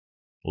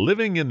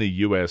Living in the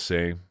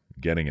USA,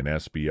 getting an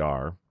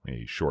SBR,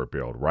 a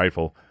short-barreled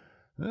rifle,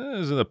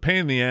 is a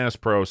pain-in-the-ass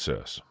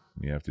process.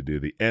 You have to do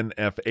the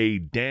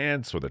NFA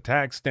dance with a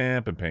tax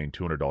stamp and paying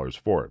 $200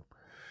 for it.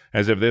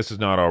 As if this is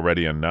not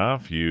already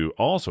enough, you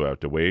also have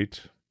to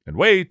wait and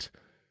wait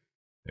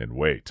and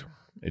wait.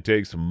 It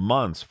takes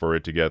months for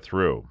it to get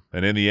through.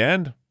 And in the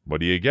end, what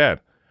do you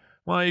get?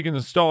 Well, you can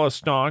install a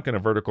stock and a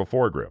vertical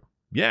foregrip.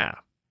 Yeah.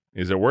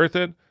 Is it worth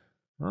it?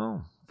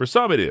 Well, for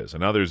some it is,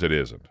 and others it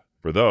isn't.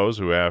 For those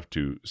who have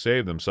to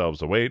save themselves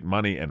the wait,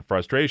 money, and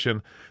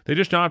frustration, they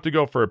just opt to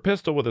go for a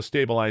pistol with a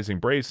stabilizing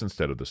brace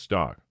instead of the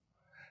stock.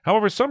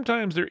 However,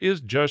 sometimes there is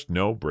just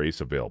no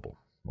brace available,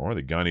 or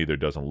the gun either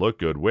doesn't look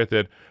good with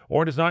it,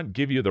 or does not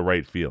give you the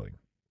right feeling.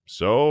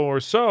 So,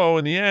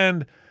 in the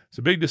end, it's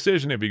a big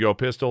decision if you go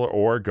pistol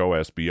or go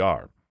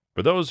SBR.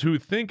 For those who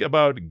think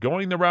about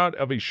going the route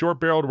of a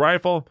short-barreled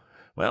rifle,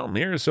 well,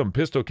 here are some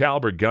pistol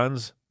caliber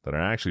guns that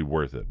are actually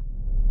worth it.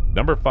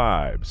 Number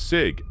 5,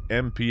 SIG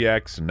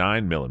MPX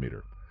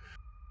 9mm.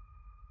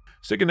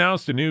 SIG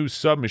announced a new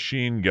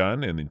submachine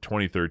gun in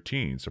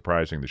 2013,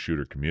 surprising the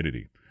shooter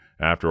community.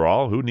 After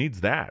all, who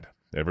needs that?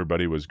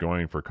 Everybody was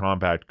going for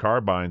compact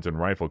carbines and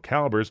rifle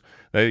calibers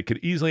that could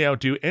easily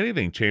outdo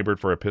anything chambered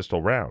for a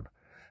pistol round.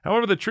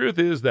 However, the truth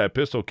is that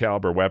pistol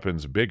caliber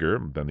weapons bigger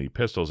than the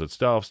pistols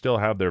itself still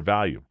have their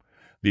value.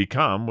 They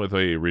come with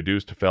a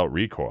reduced felt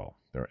recoil.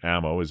 Their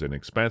ammo is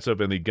inexpensive,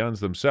 and the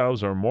guns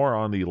themselves are more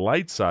on the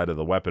light side of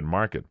the weapon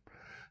market.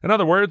 In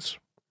other words,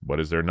 what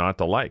is there not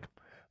to like?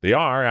 They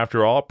are,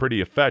 after all, pretty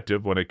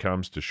effective when it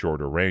comes to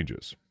shorter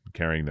ranges,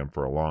 carrying them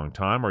for a long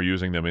time or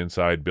using them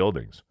inside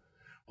buildings.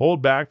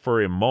 Hold back for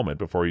a moment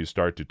before you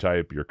start to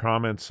type your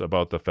comments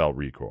about the felt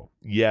recoil.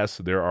 Yes,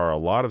 there are a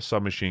lot of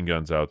submachine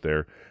guns out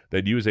there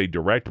that use a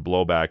direct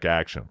blowback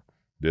action.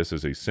 This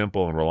is a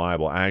simple and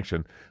reliable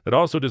action that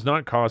also does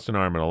not cost an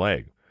arm and a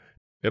leg.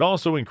 It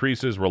also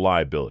increases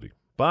reliability,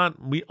 but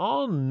we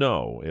all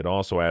know it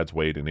also adds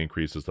weight and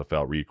increases the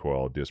felt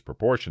recoil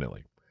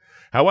disproportionately.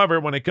 However,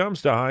 when it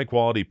comes to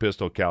high-quality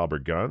pistol caliber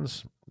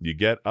guns, you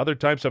get other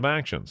types of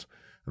actions.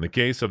 In the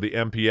case of the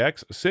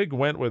MPX, SIG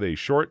went with a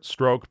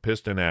short-stroke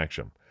piston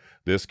action.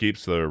 This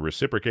keeps the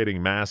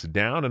reciprocating mass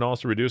down and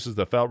also reduces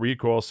the felt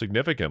recoil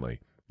significantly.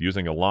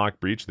 Using a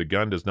lock breech, the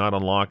gun does not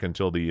unlock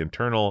until the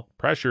internal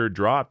pressure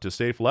dropped to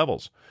safe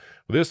levels.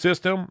 With this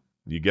system,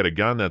 you get a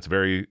gun that's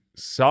very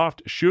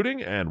soft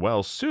shooting and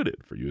well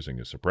suited for using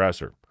a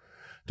suppressor.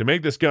 To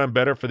make this gun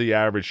better for the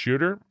average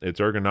shooter,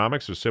 its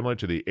ergonomics are similar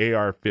to the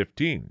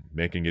AR-15,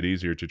 making it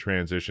easier to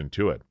transition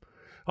to it.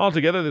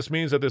 Altogether, this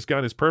means that this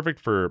gun is perfect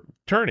for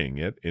turning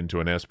it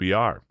into an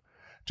SBR.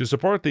 To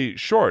support the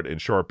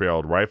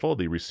short-barreled rifle,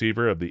 the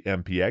receiver of the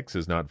MPX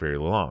is not very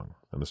long,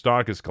 and the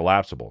stock is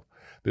collapsible.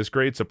 This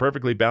creates a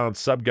perfectly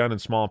balanced subgun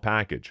and small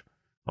package.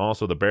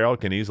 Also, the barrel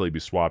can easily be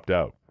swapped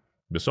out.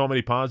 With so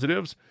many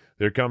positives,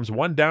 there comes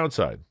one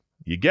downside.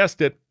 You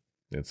guessed it,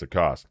 it's the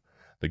cost.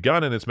 The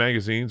gun and its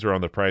magazines are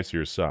on the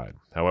pricier side.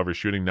 However,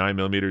 shooting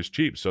 9mm is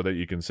cheap so that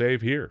you can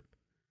save here.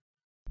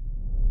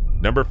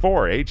 Number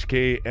 4,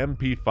 HK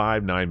MP5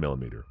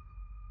 9mm.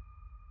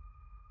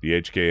 The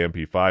HK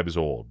MP5 is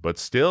old, but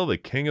still the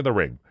king of the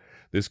ring.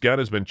 This gun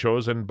has been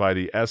chosen by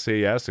the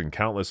SAS and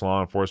countless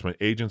law enforcement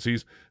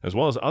agencies, as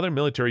well as other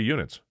military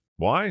units.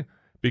 Why?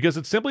 Because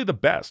it's simply the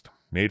best.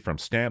 Made from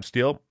stamped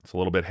steel, it's a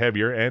little bit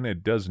heavier, and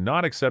it does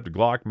not accept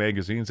Glock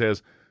magazines,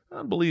 as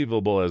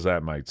unbelievable as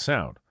that might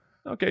sound.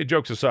 Okay,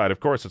 jokes aside,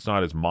 of course it's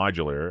not as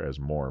modular as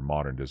more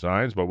modern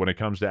designs, but when it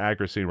comes to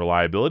accuracy and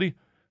reliability,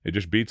 it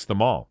just beats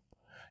them all.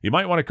 You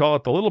might want to call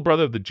it the little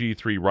brother of the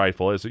G3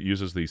 rifle, as it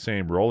uses the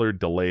same roller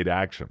delayed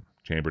action.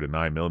 Chambered in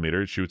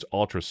 9mm, it shoots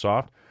ultra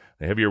soft.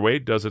 The heavier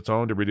weight does its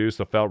own to reduce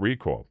the felt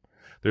recoil.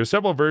 There are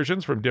several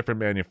versions from different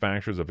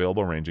manufacturers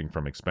available, ranging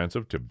from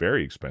expensive to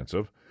very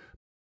expensive,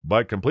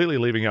 but completely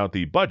leaving out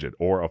the budget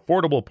or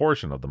affordable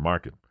portion of the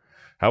market.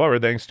 However,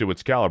 thanks to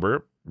its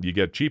caliber, you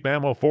get cheap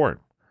ammo for it.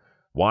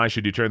 Why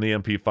should you turn the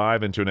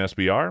MP5 into an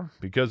SBR?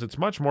 Because it's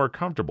much more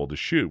comfortable to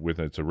shoot with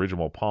its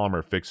original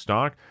polymer fixed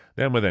stock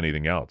than with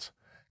anything else.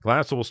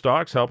 Collapsible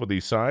stocks help with the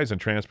size and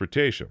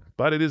transportation,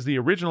 but it is the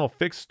original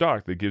fixed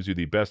stock that gives you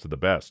the best of the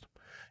best.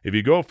 If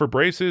you go for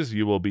braces,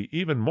 you will be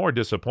even more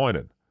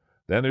disappointed.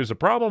 Then there's a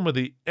problem with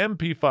the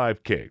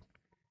MP5K,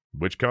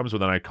 which comes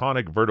with an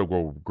iconic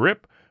vertical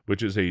grip,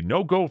 which is a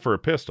no-go for a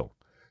pistol.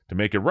 To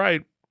make it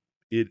right,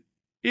 it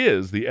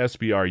is the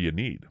SBR you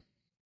need.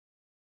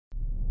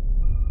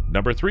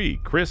 Number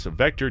 3, Chris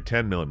Vector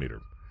 10mm.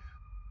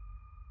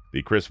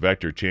 The Chris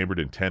Vector chambered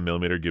in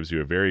 10mm gives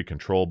you a very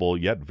controllable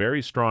yet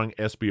very strong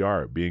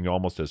SBR, being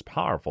almost as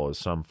powerful as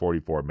some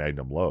 .44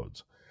 Magnum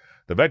loads.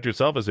 The Vector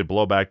itself is a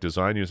blowback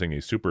design using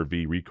a Super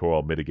V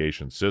recoil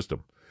mitigation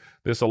system.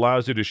 This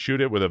allows you to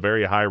shoot it with a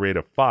very high rate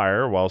of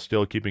fire while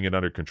still keeping it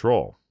under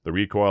control. The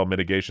recoil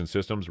mitigation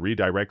systems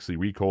redirects the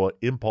recoil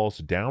impulse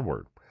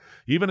downward.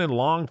 Even in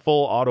long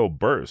full auto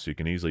bursts, you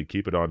can easily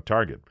keep it on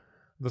target.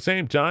 At the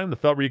same time, the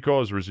felt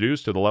recoil is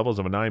reduced to the levels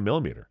of a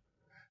 9mm.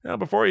 Now,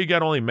 before you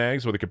get only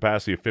mags with a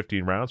capacity of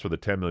 15 rounds for the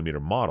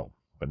 10mm model.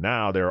 But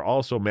now there are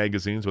also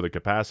magazines with a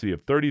capacity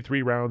of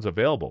 33 rounds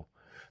available.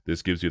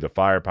 This gives you the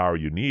firepower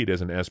you need as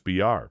an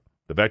SBR.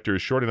 The vector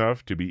is short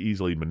enough to be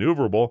easily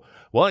maneuverable,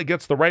 while it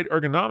gets the right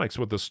ergonomics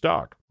with the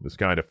stock. This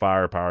kind of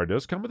firepower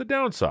does come with a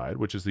downside,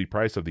 which is the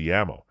price of the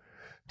ammo.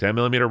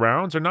 10mm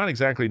rounds are not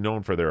exactly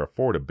known for their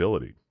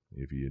affordability.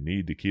 If you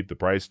need to keep the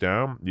price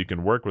down, you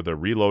can work with a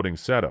reloading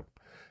setup.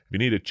 If you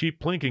need a cheap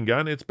plinking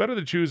gun, it's better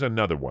to choose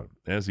another one,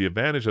 as the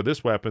advantage of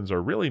this weapons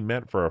are really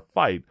meant for a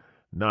fight,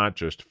 not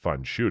just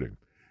fun shooting.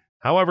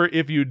 However,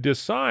 if you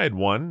decide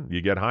one,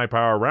 you get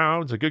high-power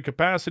rounds, a good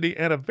capacity,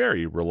 and a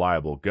very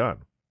reliable gun.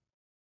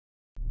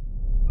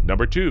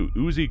 Number 2,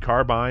 Uzi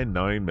Carbine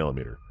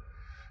 9mm.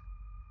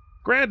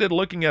 Granted,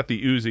 looking at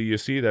the Uzi, you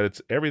see that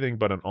it's everything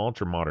but an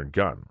ultra-modern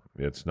gun.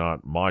 It's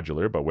not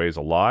modular, but weighs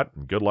a lot,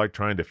 and good luck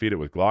trying to feed it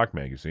with Glock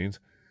magazines.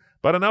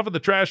 But enough of the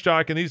trash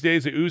talk. In these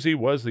days, the Uzi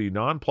was the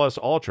non-plus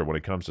ultra when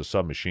it comes to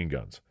submachine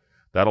guns.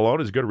 That alone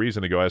is a good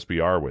reason to go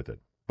SBR with it.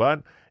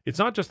 But it's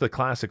not just the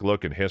classic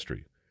look in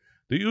history.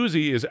 The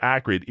Uzi is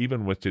accurate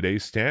even with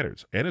today's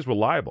standards, and is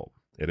reliable.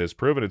 It has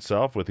proven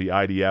itself with the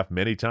IDF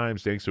many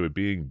times thanks to it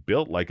being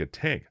built like a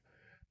tank.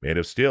 Made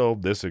of steel,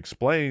 this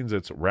explains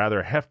its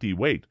rather hefty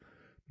weight.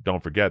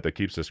 Don't forget that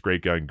keeps this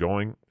great gun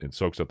going and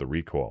soaks up the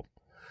recoil.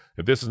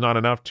 If this is not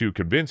enough to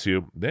convince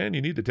you, then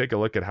you need to take a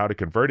look at how to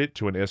convert it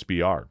to an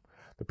SBR.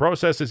 The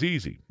process is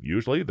easy.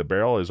 Usually, the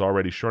barrel is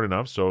already short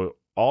enough, so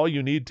all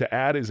you need to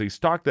add is a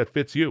stock that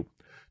fits you.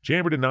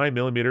 Chambered in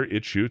 9mm,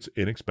 it shoots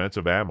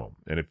inexpensive ammo,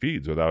 and it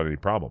feeds without any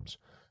problems.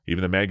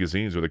 Even the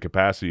magazines with a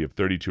capacity of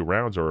 32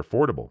 rounds are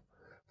affordable.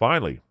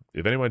 Finally,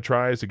 if anyone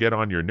tries to get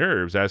on your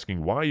nerves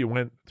asking why you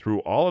went through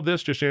all of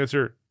this, just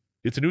answer,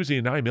 it's an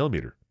Uzi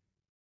 9mm.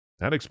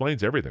 That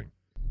explains everything.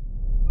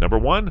 Number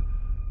 1,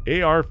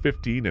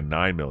 AR-15 and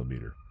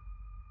 9mm.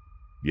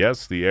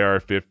 Yes, the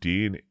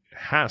AR-15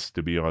 has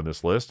to be on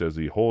this list as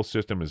the whole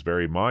system is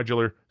very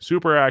modular,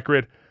 super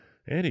accurate,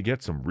 and you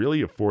get some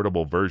really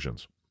affordable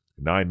versions.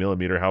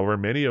 9mm, however,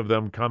 many of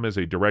them come as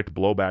a direct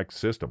blowback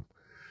system.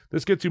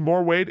 This gets you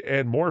more weight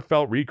and more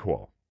felt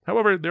recoil.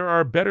 However, there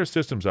are better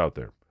systems out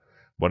there.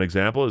 One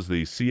example is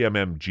the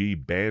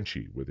CMMG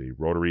Banshee with a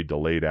rotary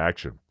delayed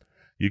action.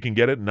 You can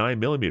get it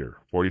 9mm,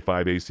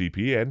 45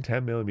 ACP, and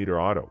 10mm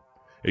auto.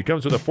 It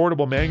comes with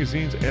affordable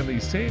magazines and the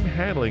same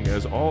handling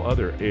as all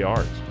other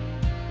ARs.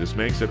 This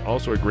makes it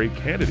also a great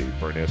candidate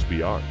for an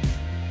SBR.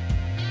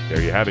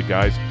 There you have it,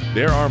 guys.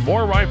 There are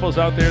more rifles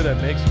out there that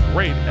makes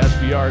great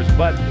SBRs,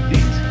 but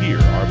these here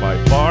are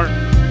by far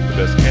the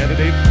best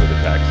candidates for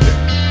the tax stamp.